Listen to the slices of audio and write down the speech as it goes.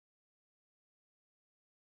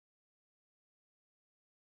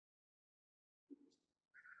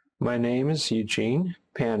My name is Eugene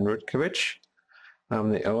Panrutkovich.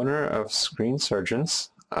 I'm the owner of Screen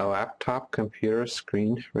Surgeons, a laptop computer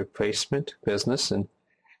screen replacement business in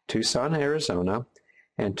Tucson, Arizona,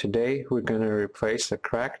 and today we're going to replace a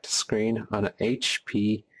cracked screen on an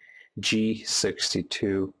HP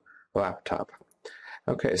G62 laptop.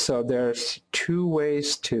 Okay, so there's two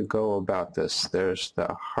ways to go about this. There's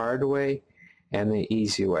the hard way and the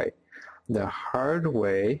easy way. The hard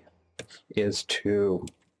way is to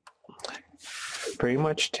pretty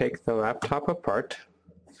much take the laptop apart,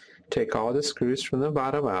 take all the screws from the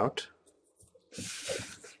bottom out,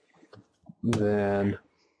 then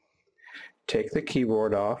take the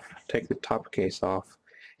keyboard off, take the top case off,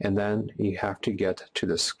 and then you have to get to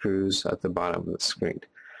the screws at the bottom of the screen.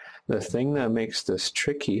 The thing that makes this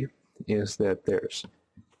tricky is that there's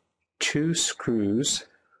two screws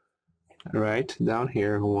right down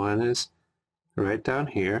here. One is right down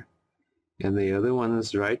here, and the other one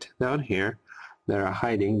is right down here. That are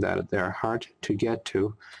hiding, that they're hard to get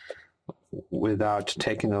to without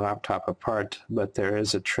taking the laptop apart, but there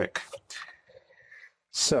is a trick.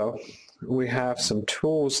 So we have some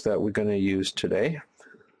tools that we're going to use today.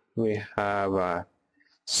 We have a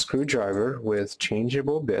screwdriver with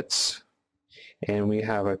changeable bits, and we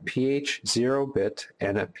have a PH0 bit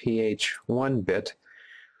and a PH1 bit.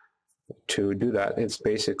 To do that, it's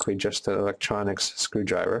basically just an electronics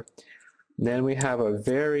screwdriver. Then we have a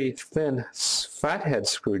very thin fathead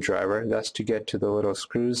screwdriver. That's to get to the little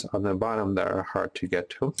screws on the bottom that are hard to get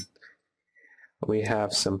to. We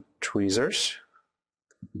have some tweezers,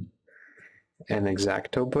 an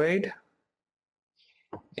X-Acto blade,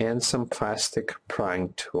 and some plastic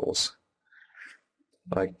prying tools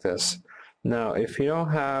like this. Now, if you don't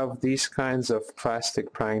have these kinds of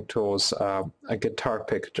plastic prying tools, a guitar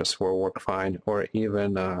pick just will work fine, or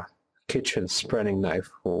even a kitchen spreading knife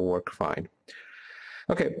will work fine.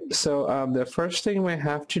 Okay, so the first thing we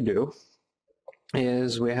have to do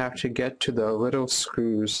is we have to get to the little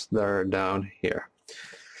screws that are down here.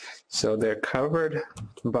 So they're covered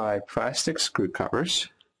by plastic screw covers,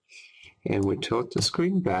 and we tilt the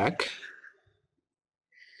screen back,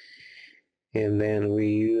 and then we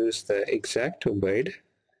use the X-Acto blade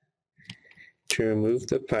to remove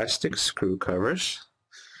the plastic screw covers.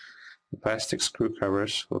 The plastic screw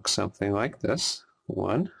covers look something like this.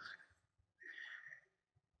 One.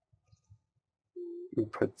 We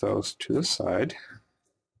put those to the side.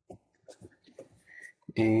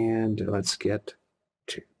 And let's get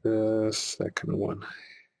to the second one.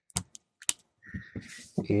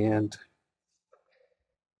 And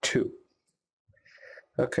two.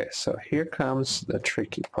 Okay, so here comes the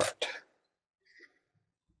tricky part.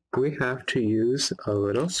 We have to use a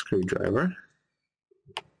little screwdriver.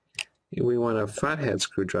 We want a flathead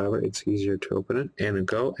screwdriver. It's easier to open it, and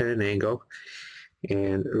go at an angle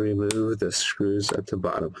and remove the screws at the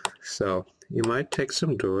bottom. So you might take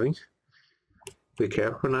some doing. Be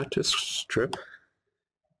careful not to strip.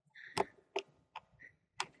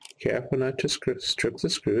 Careful not to strip the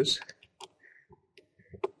screws.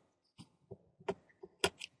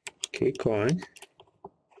 Keep going.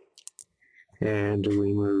 And we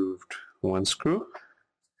removed one screw.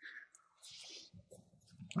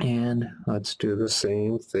 And let's do the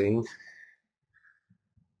same thing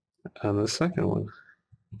on the second one.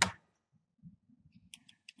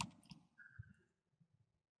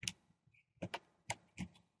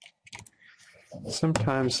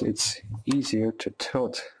 Sometimes it's easier to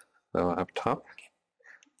tilt the laptop,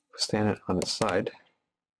 stand it on the side,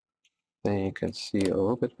 then you can see a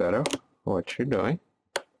little bit better what you're doing.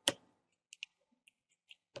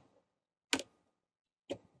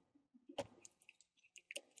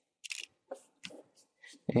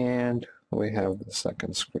 And we have the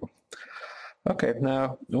second screw. Okay,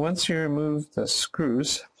 now once you remove the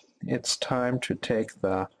screws, it's time to take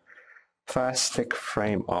the plastic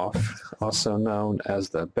frame off, also known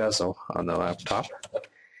as the bezel on the laptop.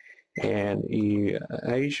 And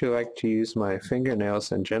I usually like to use my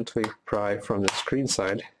fingernails and gently pry from the screen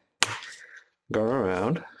side, go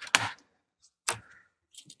around.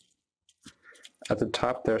 At the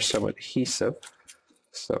top there's some adhesive,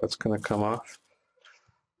 so it's going to come off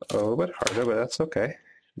a little bit harder, but that's okay.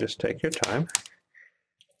 Just take your time.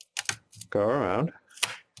 Go around.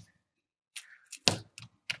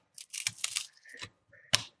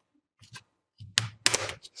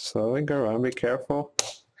 Slowly go around. Be careful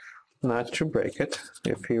not to break it.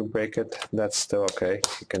 If you break it, that's still okay.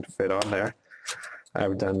 You can fit on there.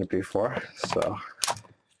 I've done it before, so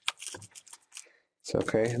it's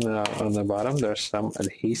okay. Now on the bottom there's some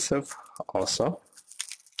adhesive also.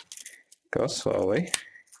 Go slowly.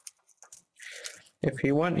 If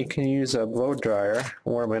you want, you can use a blow dryer,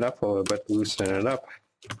 warm it up a little bit, loosen it up,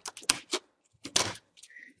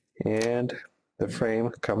 and the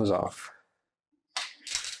frame comes off.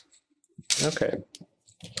 Okay,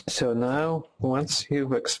 so now once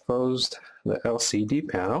you've exposed the LCD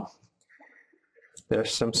panel,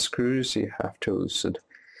 there's some screws you have to loosen.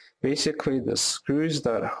 Basically, the screws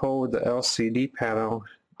that hold the LCD panel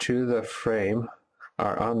to the frame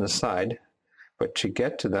are on the side, but to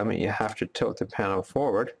get to them you have to tilt the panel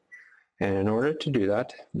forward, and in order to do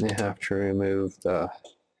that you have to remove the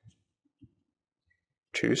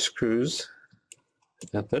two screws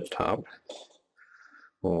at the top,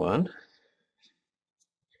 one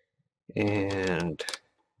and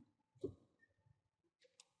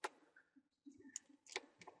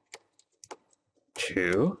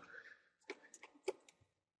two,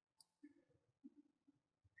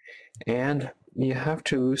 and you have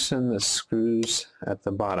to loosen the screws at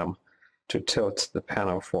the bottom to tilt the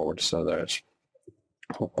panel forward. So there's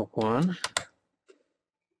one,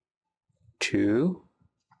 two,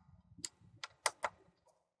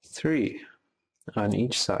 three on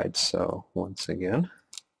each side. So once again,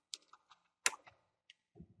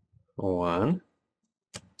 one,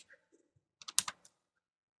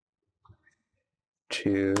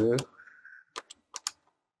 two,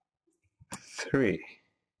 three.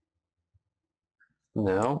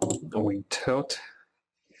 Now we tilt,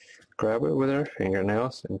 grab it with our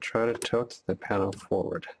fingernails and try to tilt the panel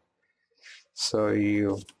forward. So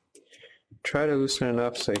you try to loosen it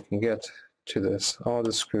up so you can get to this, all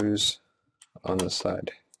the screws on the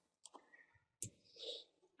side.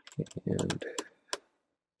 And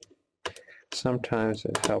sometimes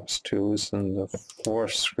it helps to loosen the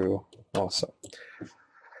fourth screw also.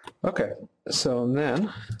 Okay, so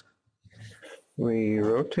then we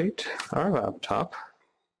rotate our laptop,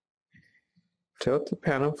 tilt the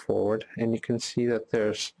panel forward, and you can see that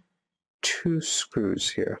there's two screws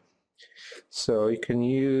here. So you can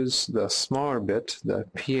use the smaller bit, the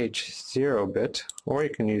PH0 bit, or you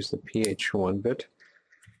can use the PH1 bit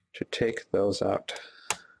to take those out.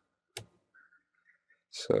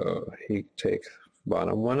 So you take the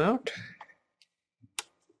bottom one out.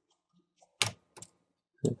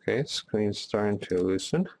 Okay, screen's starting to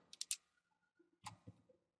loosen.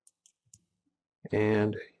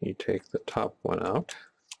 And you take the top one out.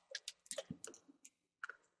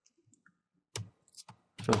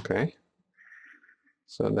 Okay,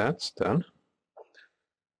 so that's done.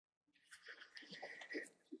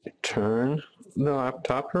 Turn the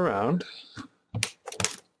laptop around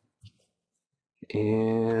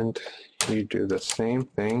and you do the same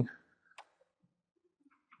thing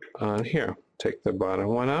on here. Take the bottom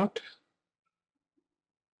one out.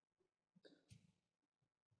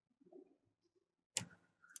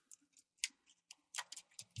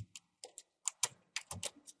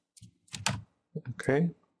 Okay,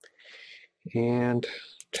 and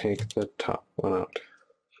take the top one out.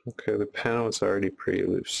 Okay, the panel is already pretty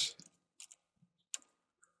loose.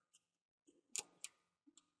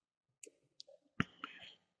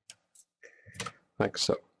 Like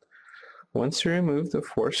so. Once you remove the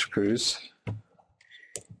four screws,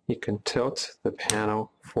 you can tilt the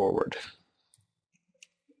panel forward.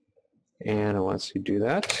 And once you do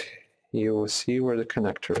that, you will see where the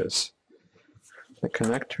connector is. The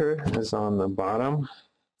connector is on the bottom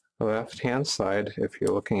left-hand side if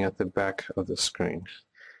you're looking at the back of the screen.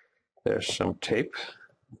 There's some tape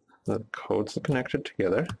that holds the connector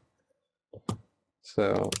together.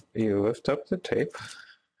 So you lift up the tape,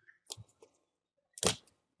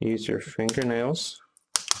 use your fingernails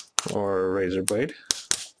or a razor blade,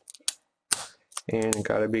 and you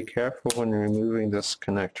gotta be careful when removing this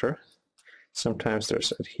connector. Sometimes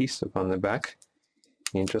there's adhesive on the back.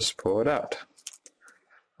 You just pull it out.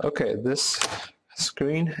 Okay, this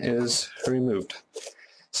screen is removed.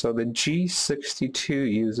 So the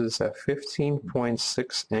G62 uses a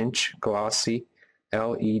 15.6-inch glossy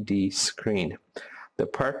LED screen. The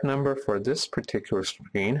part number for this particular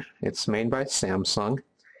screen, it's made by Samsung.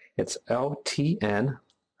 It's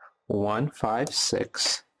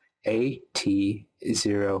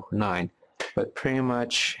LTN156AT09. But pretty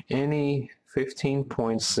much any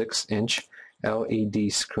 15.6-inch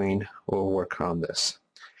LED screen will work on this.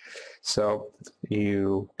 So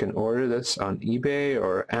you can order this on eBay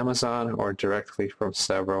or Amazon or directly from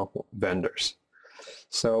several vendors.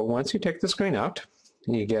 So once you take the screen out,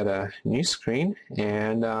 you get a new screen,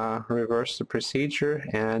 and reverse the procedure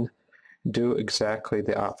and do exactly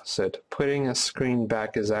the opposite. Putting a screen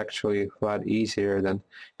back is actually a lot easier than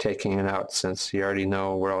taking it out, since you already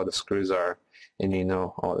know where all the screws are and you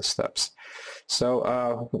know all the steps.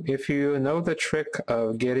 So if you know the trick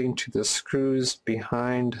of getting to the screws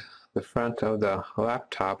behind the front of the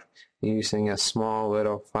laptop using a small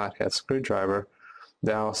little flathead screwdriver,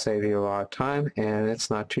 that'll save you a lot of time and it's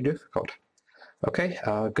not too difficult. Okay,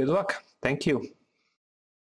 good luck. Thank you.